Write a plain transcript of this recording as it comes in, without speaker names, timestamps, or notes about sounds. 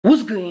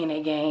What's good in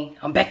that gang?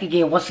 I'm back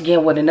again once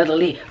again with another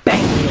lit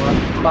bang video.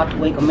 I'm about to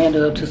wake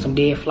Amanda up to some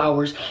dead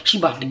flowers. She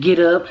about to get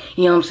up,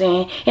 you know what I'm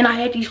saying? And I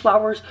had these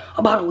flowers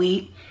about a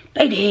week.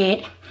 They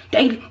dead.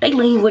 They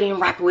lean with it and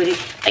rock with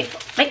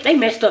it. They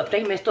messed up.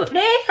 They messed up.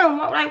 Damn,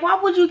 like why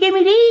would you give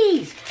me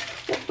these?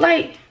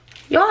 Like,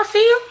 y'all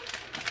see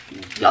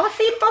them? Y'all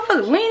see the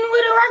motherfuckers leaning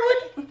with it,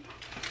 rock with it?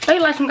 They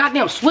like some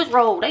goddamn Swiss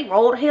roll. They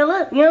roll the hell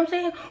up. You know what I'm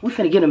saying? We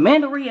finna get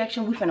Amanda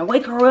reaction. We finna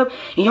wake her up.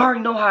 And you already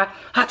know how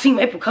Team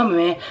April coming,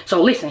 man.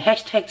 So listen,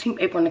 hashtag Team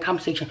April in the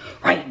comment section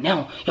right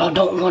now. Y'all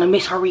don't want to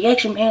miss her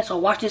reaction, man. So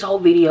watch this whole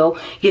video.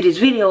 Give this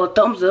video a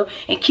thumbs up.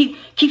 And keep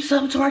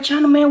subbing to our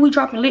channel, man. We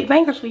dropping lit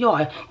bangers for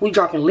y'all. We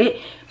dropping lit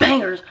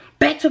bangers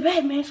back to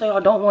back, man. So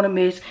y'all don't want to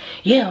miss.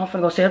 Yeah, I'm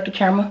finna go set up the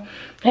camera.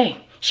 Hey,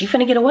 she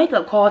finna get a wake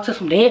up call to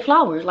some dead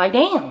flowers. Like,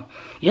 damn.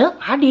 Yep,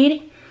 I did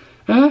it.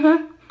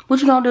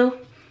 What you gonna do?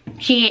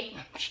 Shit.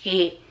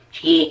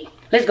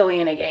 Let's go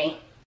in again.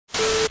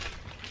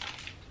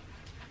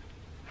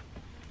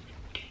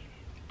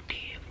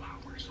 Dead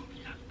flowers,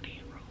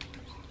 dead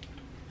roses.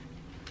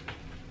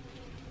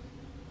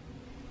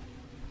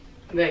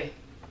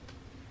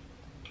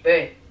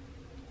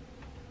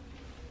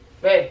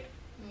 Babe.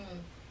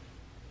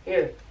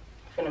 Here,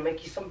 I'm finna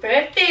make you some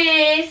breakfast.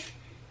 Here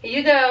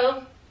you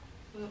go.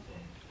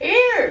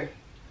 Here.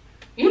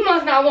 You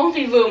must not want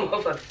these little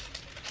motherfuckers.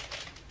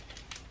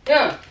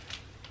 Yeah.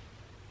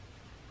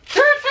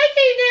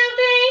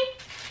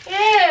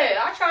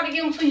 Yeah, I tried to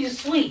give them to you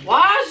sweet.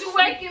 Why is you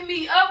waking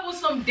me up with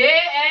some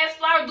dead ass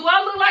flowers? Do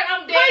I look like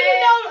I'm dead?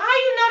 How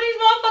you know these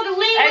motherfuckers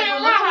lean with Hey,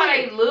 look how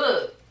they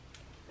look.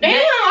 Damn,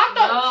 I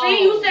thought. No.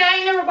 See, you said I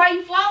ain't never buy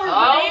you flowers,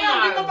 but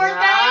damn, it's the first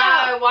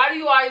time. Why do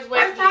you always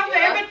wake First time me for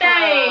up?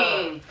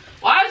 everything.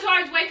 Why is you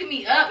always waking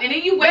me up and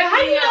then you wake How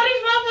me you up? know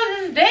these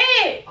motherfuckers is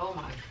dead? Oh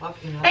my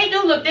fucking God. They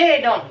do look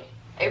dead, don't they?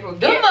 April,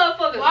 Them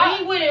motherfuckers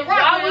lean with it, rock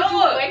why with would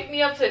you it. wake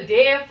me up to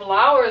dead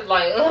flowers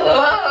like,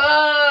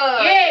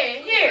 Yeah,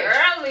 here.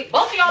 Early.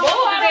 Both of y'all Move,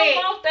 motherfuckers I dead.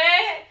 don't want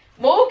that.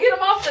 Move, get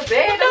them off the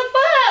bed. What the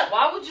fuck?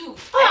 Why would you?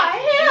 Oh,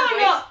 hell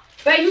no.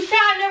 Babe, you said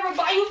I never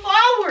buy you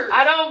flowers.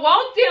 I don't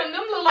want them.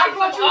 Them look like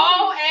brought some you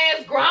old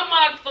ass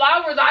grandma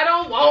flowers. I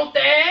don't want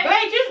that.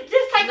 Babe,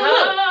 just take a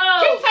look.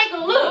 Just take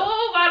a look.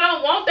 Move, I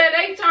don't want that.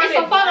 They turn It's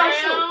a photo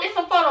shoot. It's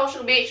a photo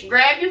shoot, bitch.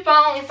 Grab your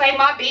phone and say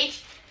my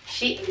bitch.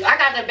 I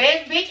got the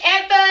best bitch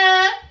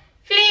ever.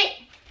 Flip.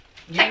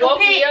 You woke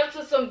me up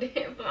to some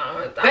damn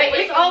flowers. Babe,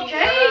 it's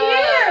okay.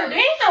 Here,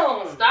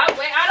 damn. Stop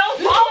waiting. I don't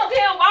want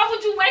them. Why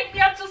would you wake me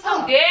up to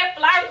some dead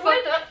flowers? What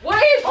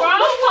is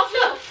wrong with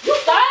you? You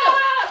stop.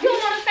 You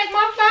want to take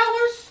my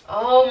flowers?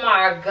 Oh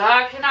my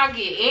God! Can I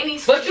get any?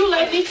 But you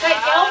let me take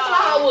your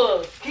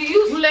flowers. Can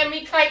you let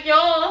me take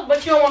yours,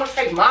 but you don't want to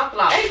take my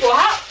flowers. April,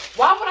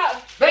 why would I?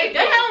 Babe,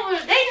 they not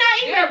even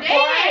dead.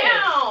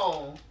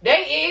 Brown.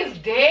 They is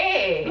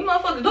dead. You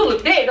motherfuckers do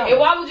look dead, don't And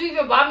why would you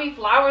even buy me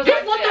flowers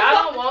like that? I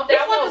don't want that.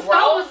 This what the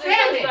store was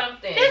selling.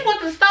 Something. This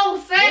what the store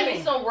was selling. Give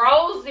me some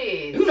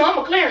roses. You know I'm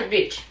a clearance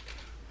bitch.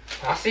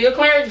 I see a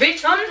clearance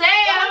bitch on there.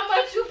 How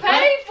much you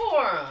pay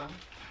for them?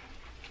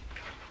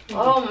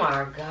 Oh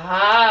my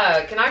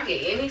God! Can I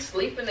get any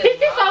sleep in this? It's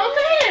this on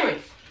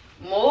clearance.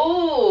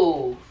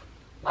 Move.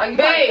 Like,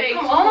 babe,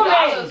 come on,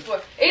 babe.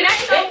 It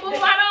ain't no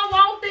move. I don't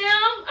want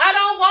them. I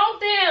don't want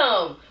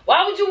them.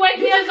 Why would you wake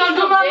me up to gonna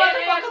do my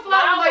motherfucking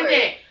flowers like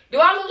that? Do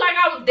I look like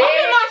I was dead?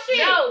 My shit.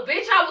 No,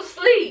 bitch, I was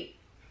asleep.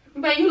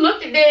 Babe, you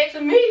looked dead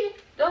to me.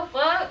 The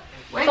fuck?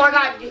 So I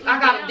got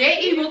a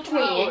dead evil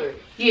twin.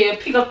 Yeah,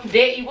 pick up the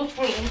dead evil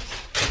twins.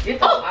 Get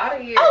them out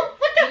of here. Oh,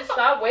 what the fuck?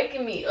 Stop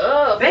waking me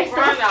up. Babe,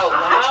 Crying out loud. I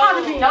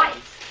try to be nice.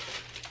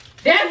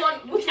 That's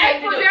what you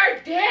April,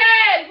 they're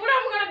dead. What am I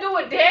gonna do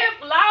with dead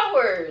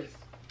flowers?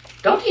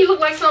 Don't he look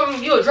like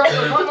something you'll drop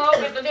your mama off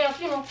at the damn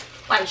funeral?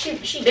 Like she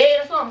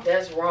dead or something?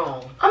 That's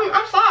wrong.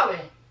 I'm sorry.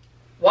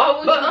 Why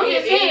would you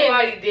give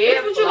anybody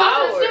dead flowers?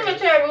 What you go to the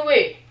cemetery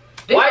with?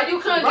 Why you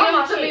couldn't give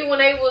them to me when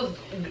they was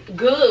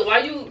good? Why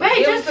you give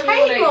them to me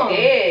when they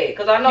dead?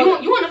 Cause I know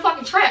you in the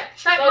fucking trap.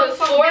 So the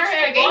store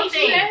had bought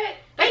you that?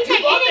 They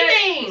take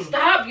anything.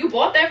 Stop! You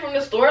bought that from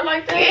the store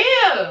like that?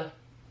 Yeah.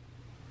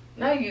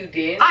 No, you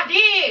didn't. I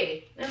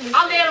did.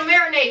 I let them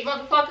marinate,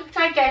 motherfucker.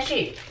 Take that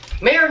shit.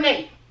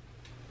 Marinate.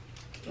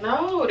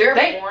 No, they're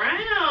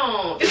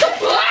brown. It's a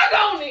bug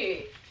on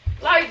it.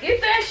 Like, get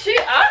that shit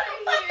out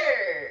of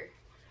here.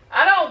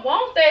 I don't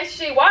want that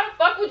shit. Why the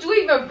fuck would you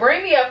even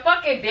bring me a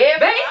fucking dead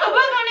Babe, it's a bug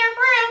on there,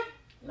 friend.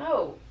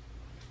 No.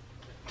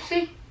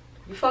 See?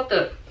 You fucked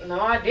up. No,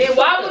 I didn't.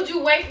 Why would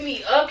you wake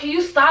me up? Can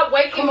you stop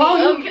waking me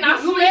up? Can I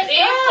sleep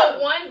in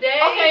for one day?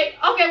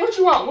 Okay, what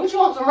you want? What you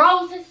want, some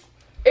roses?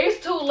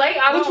 It's too late.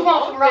 I don't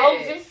want some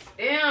roses?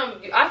 Damn,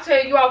 I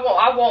tell you,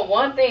 I want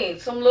one thing,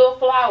 some little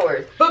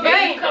flowers. But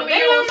babe, come in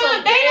with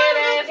some dead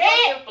ass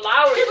fucking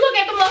flowers. Just look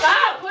at the motherfucker.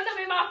 Stop putting them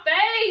in my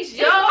face,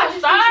 yo.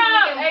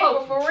 Stop. Hey,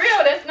 but for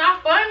real, that's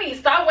not funny.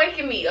 Stop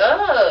waking me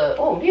up.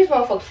 Oh, these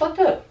motherfuckers fucked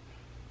up.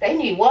 They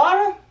need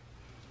water.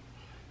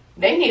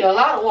 They need a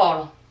lot of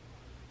water.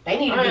 They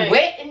need to be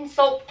wet and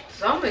soap.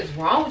 Something's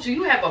wrong with you.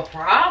 You have a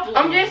problem.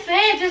 I'm just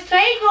saying, just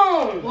take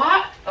them.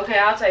 What? Okay,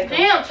 I'll take them.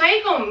 Damn,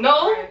 take them.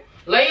 No. Right.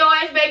 Lay your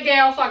ass back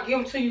down so I give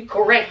them to you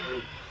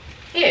correctly.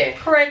 Yeah,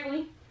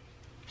 correctly.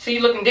 So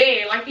you looking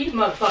dead like these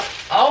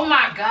motherfuckers. Oh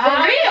my God.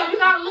 For real, you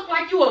gotta look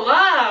like you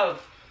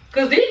alive.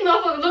 Cause these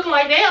motherfuckers looking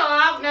like they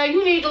alive. Now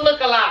you need to look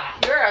alive.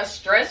 You're a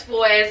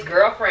stressful ass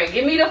girlfriend.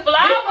 Give me the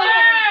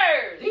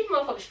flowers. These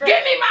motherfuckers stress.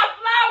 Give me my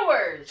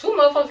flowers. Two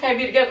motherfuckers can't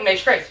be together when they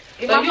stress.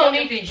 So you don't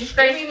need to just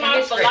stress. Give me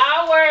my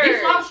flowers. You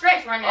flowers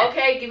stress right now.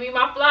 Okay, give me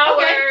my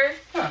flowers. Okay.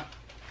 Huh.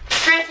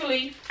 Stress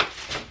relief.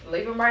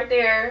 Leave them right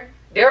there.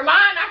 They're mine.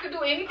 I can do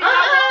anything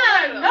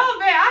I want. No,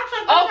 man. I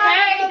took the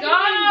Okay, time go.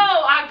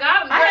 I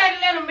got them. I had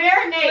to let them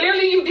marinate.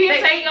 Clearly, you did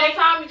take your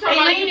time. You talking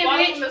about you bought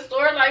them in the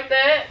store like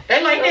that?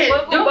 They like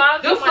that.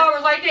 Them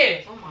flowers like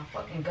that. Oh my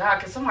fucking God!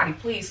 Can somebody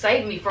please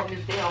save me from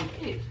this damn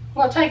bitch?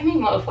 Well, take me,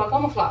 motherfucker.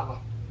 I'm a flower.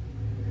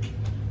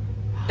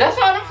 That's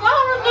how the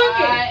flowers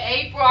looking.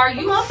 April, are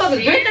you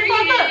motherfuckers? Get the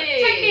fuck up.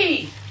 serious? Take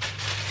these.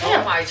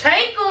 Oh my,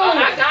 take them.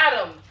 I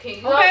got them. Can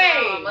you Okay.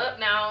 go? I'm up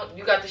now.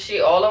 You got the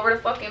shit all over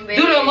the fucking bed.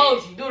 Do the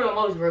emoji. Do the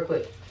emoji real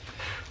quick.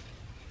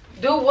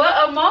 Do what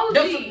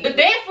emoji? The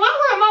dead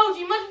flower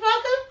emoji,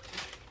 motherfucker.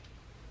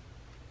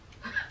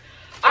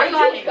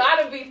 You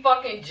gotta be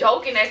fucking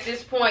joking at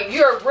this point.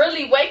 You're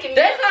really waking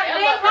me up. That's how the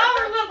dead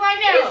flowers look right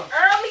now. It's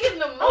early in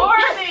the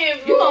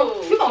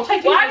morning, You gonna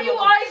take these? Why do you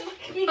always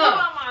look at me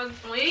about my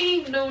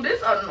sleep, dude?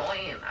 This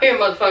annoying. Here,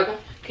 motherfucker.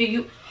 Can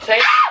you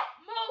take?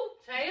 Move.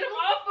 Take them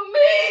off of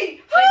me.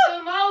 Take the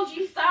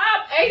emoji.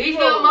 Stop, April. These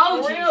the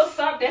emojis. For real,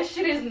 stop. That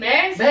shit is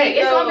nasty. Babe,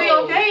 it's gonna be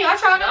okay. I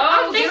try to.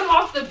 No, get them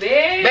off the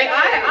bed. Babe,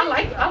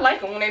 I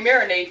like them when they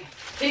marinate.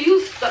 Can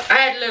you stop? I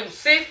had to let them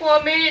sit for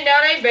a minute.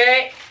 Now they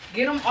back.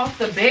 Get them off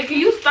the bed. Can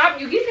you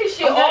stop? You get this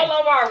shit Okay. all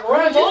over our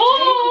room.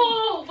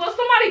 Move. For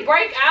somebody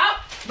break out.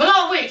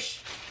 Blow witch.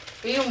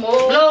 Can you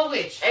move? Blow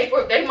witch.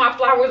 April, they my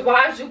flowers.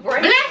 Why is you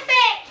breaking? Bless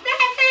it.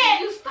 Bless it.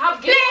 Can you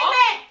stop? Bless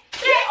it.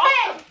 Get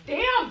off the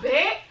damn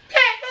bed.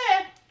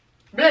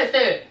 Bless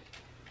it.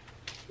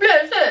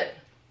 Bless it.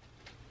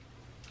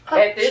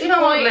 At this don't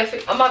want point, bless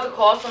it. I'm about to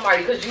call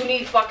somebody because you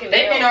need fucking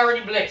They've help. been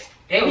already blessed.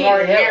 They You was need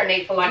already help.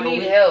 marinate for like You a need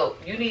week.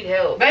 help. You need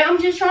help. Babe,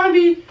 I'm just trying to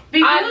be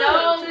good. I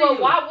know, to but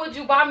you. why would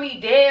you buy me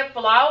dead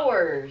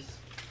flowers?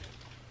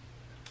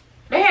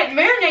 They had to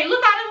marinate.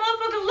 Look how them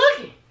motherfuckers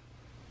looking.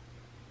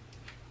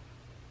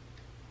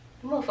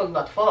 The motherfuckers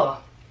about to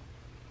fall.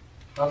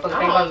 Motherfuckers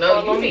I ain't about don't to know.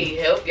 fall You on me. need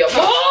help. Yo, move,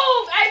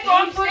 April.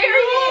 I'm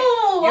serious.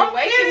 You're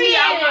waking me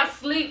out of my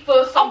sleep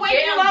for some I'm waking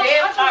damn you out dead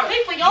of your flowers.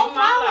 sleep for Give your me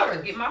my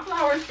flowers. Get my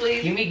flowers,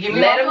 please. Give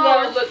me Let my them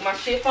flowers. go. Look, my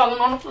shit falling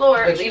on the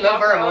floor. But you Leave love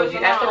my her flowers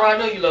emoji. After all, I alone.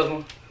 know you love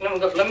them.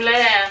 Let me lay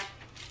down.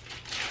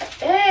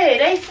 Hey,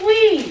 they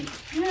sweet.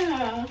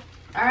 Yeah.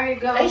 All right,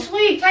 go. They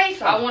sweet. Taste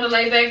them. I want to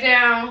lay back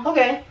down.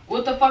 Okay.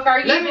 What the fuck are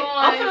you doing?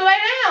 I'm gonna lay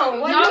down.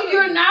 What No, you-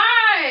 you're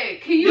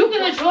not. Can You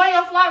can enjoy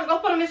your flowers. Go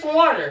put them in some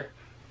water.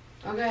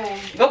 Okay.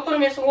 Go put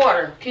them in some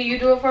water. Can you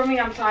do it for me?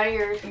 I'm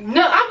tired. No,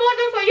 I'm going to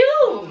do it for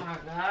Oh you. my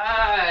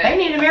God. They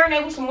need to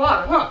marinate with some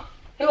water, huh?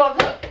 Here go a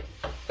cup.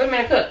 Put them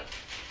in a cup.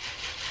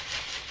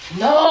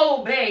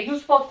 No, babe. You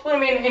supposed to put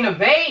them in a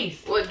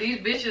vase. What, these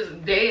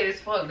bitches dead as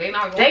fuck. They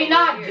not going They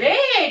not over here.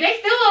 dead. They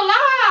still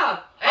alive.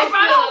 April, I'm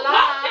I still don't want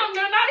alive. them.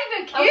 They're not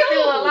even I'm cute.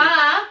 still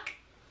alive.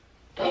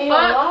 They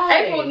alive.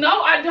 April,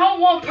 no, I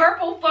don't want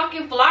purple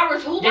fucking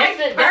flowers. Who That's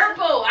likes it, that's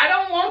purple? I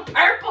don't want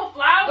purple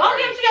flowers. Go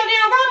give them to your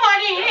damn grandma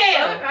then.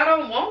 Hell. Fuck, I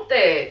don't want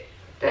that.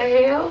 The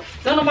hell?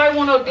 Don't nobody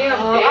want no damn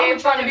I'm dead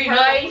trying to be fucking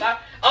purple nice. flower.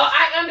 Oh,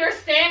 I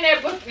understand that,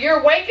 but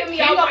you're waking me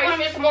You up. gonna put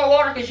them in some more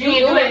water because you You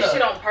ain't do doing that shit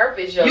enough. on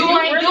purpose, yo. You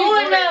ain't really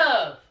doing do that.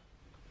 enough.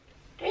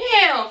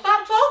 Damn,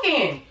 stop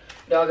talking.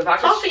 Dog, if I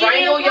could Talk to your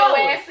strangle damn your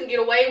flowers. ass and get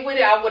away with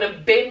it, I would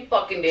have been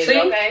fucking dead, See?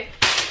 okay?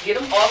 Get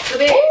them off the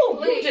bed, Ooh,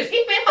 please. you just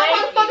hit me in my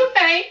Thank motherfucking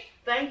face.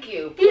 Thank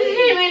you, You just hit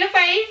please. me in the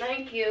face.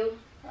 Thank you.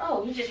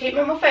 Oh, you just hit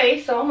me in my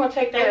face, so I'm gonna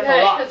take that as a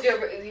Okay, loss. because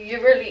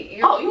you're really...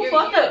 Oh, you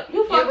fucked up.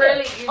 You fucked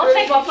really, up. I'm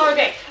taking my flower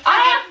back. I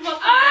have my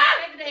Ah!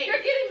 7 days. You're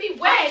getting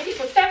me Wait, wet.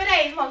 for 7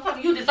 days,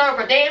 motherfucker. You deserve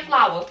a dead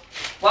flower.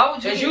 Why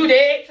would you... Cause you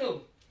dead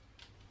too.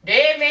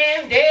 Dead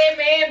man, dead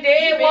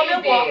You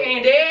woman been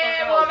walking,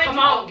 dead woman. Come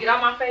on, get out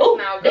my face Ooh,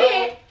 now, girl.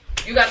 dead.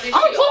 You got this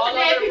I'm shit all talking to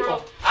dead over the people.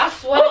 room. I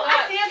swear Oh, to I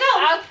God. see it go.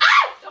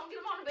 Don't get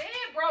him on the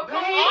bed, bro.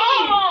 Come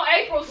Babe. on,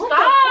 April, What the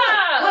fuck?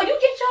 stop. Oh, you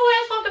get your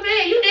ass off the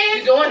bed. You dead.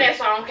 You doing that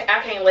so I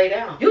can't lay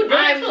down. You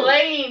dead I'm too.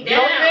 laying Get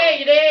off down. the bed.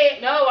 You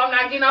dead. No, I'm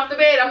not getting off the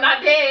bed. I'm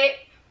not dead.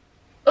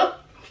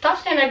 Stop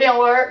saying that damn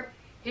word.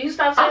 Can you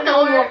stop saying I'm the that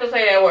only one word? to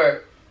say that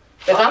word.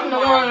 Cause I'm the Oh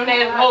one my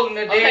that's God. holding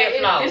the dead Okay,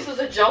 flower. if this is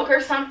a joke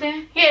or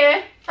something,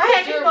 Yeah. I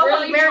had this you're motherfucker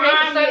really marinate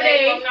trying for me. 7 April.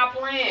 days. I'm not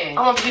playing.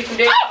 I want to be some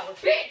dead Oh, flowers.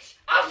 bitch!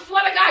 I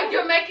swear to God,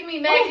 you're making me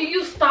mad. Can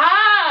you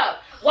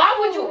stop? Why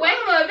would you wake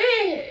I'm a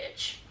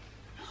bitch.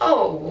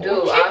 Oh,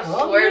 Dude, shit, I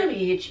I'm swear. a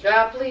bitch.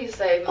 God, please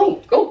save me.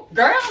 Oh, go,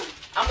 girl.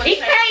 I'm gonna He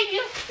say, saved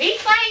you. He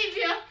saved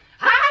you.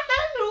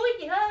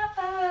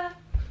 Hallelujah.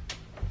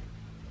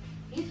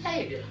 He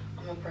saved you.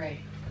 I'm gonna pray.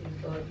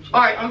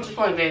 Alright, I'm just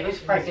playing, babe.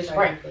 It's a prank. It's a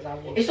prank.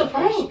 It's a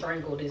prank.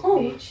 Strangle this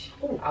bitch.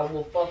 I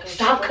will fucking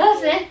stop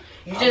cussing.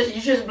 You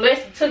just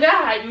blessed to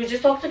God. You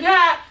just talk to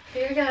God.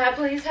 Dear God,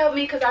 please help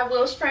me, cause I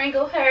will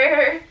strangle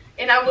her.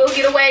 And I will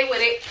get away with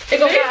it.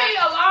 Leave me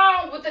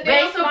alone with the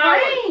damn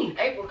flowers.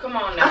 April, come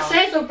on now. I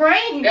said it's a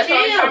prank. That's the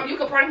only time you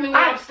can prank me when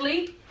I'm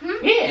asleep.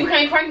 Yeah. You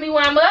can't prank me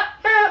when I'm up.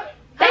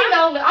 They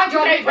know that I You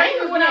can't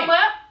prank me when I'm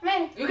up.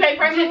 Man. You can't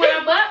prank me when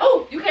I'm up.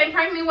 Oh. You can't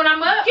prank me when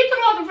I'm up. Get them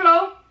off the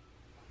floor.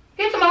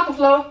 Get them off the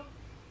floor.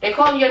 They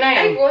calling your name.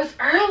 April, it's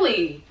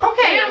early.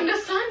 Okay. Damn, the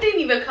sun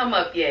didn't even come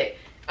up yet.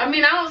 I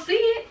mean, I don't see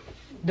it.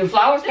 The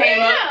flowers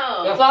came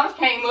up. The flowers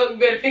came up. You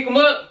better pick them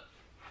up.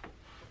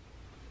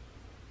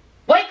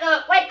 Wake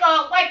up, wake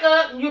up, wake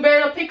up. You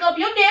better pick up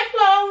your dead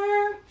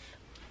flowers.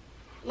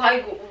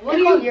 Like, what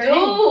do you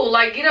do?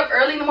 Like, get up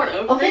early in the morning.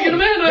 Okay, in the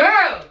minute.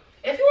 girl.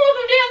 If you want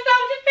some damn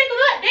flowers, just pick them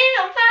up. Damn,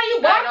 I'm tired of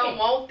you barking. I don't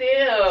want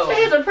them. Say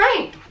it's a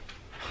prank.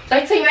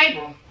 Say Team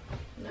April.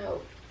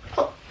 No.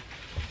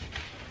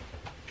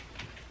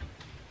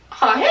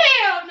 Oh,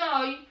 hell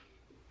no.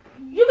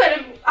 You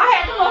better, I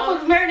had the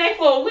motherfuckers marinate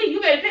for a week. You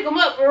better pick them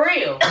up for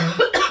real.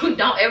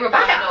 Don't ever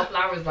buy no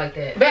flowers like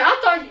that. But I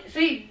thought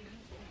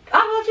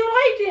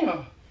you liked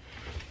them.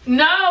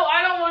 No,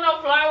 I don't want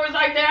no flowers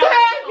like that.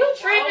 Girl, you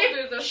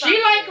tripping.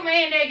 She like them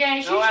in that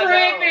game. She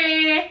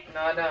tripping.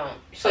 No, I don't.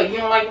 So you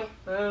don't like them?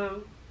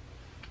 No.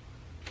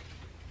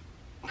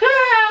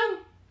 Girl.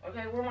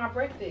 Okay, where my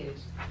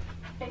breakfast?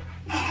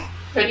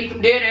 Better eat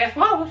them dead ass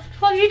flowers.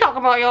 What are you talking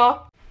about,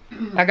 y'all?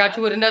 I got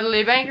you with another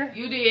little banger.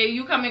 You did.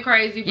 You coming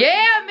crazy.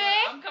 Yeah, man.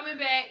 I'm coming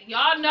back.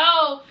 Y'all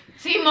know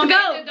Team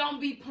Amanda don't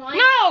be playing.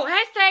 No,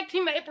 hashtag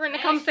Team April in the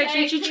comment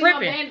section. She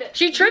tripping. Amanda.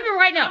 She tripping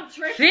right now.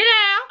 Sit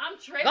down. I'm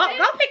tripping. Go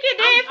pick your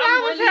damn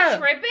flowers I'm up.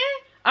 tripping.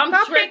 I'm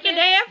Go tripping. pick your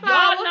damn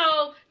flowers. Y'all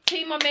know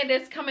Team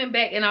Amanda's coming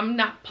back, and I'm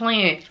not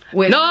playing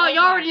with. No, you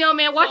already know,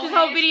 man. Watch this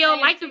whole video.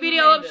 Like the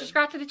video up.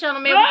 Subscribe to the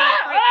channel, man.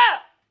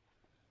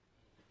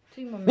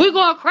 We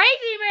going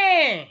crazy,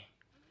 man.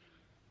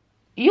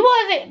 You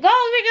wasn't. Go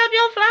pick up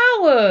your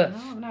flowers.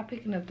 No, I'm not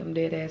picking up them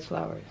dead ass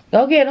flowers.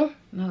 Go get them.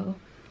 No.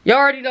 You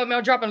already know, man.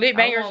 I'm dropping lit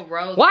bangers.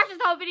 Watch this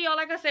whole video,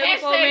 like I said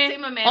before,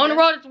 man. On the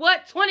road to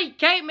what?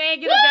 20K, man.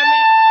 Get up there,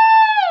 man.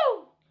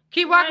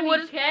 Keep rocking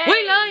with us.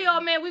 We love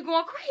y'all, man. We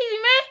going crazy,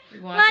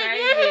 man. Going like,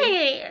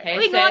 crazy. yeah.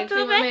 We going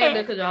too bad.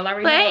 Because y'all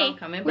already know I'm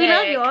coming back. We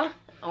love y'all.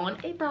 On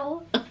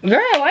April. Girl,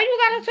 why you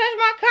gotta touch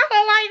my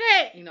collar like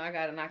that? You know, I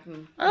gotta knock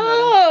them.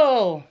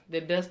 Oh.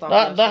 The dust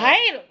off. The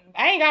haters.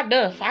 I ain't got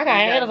dust. I got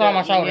haters on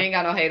my shoulder. You ain't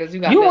got no haters. You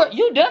got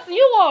you dusting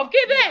you off.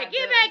 Get back.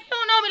 Get back. You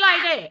don't know me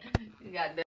like that. You got dust.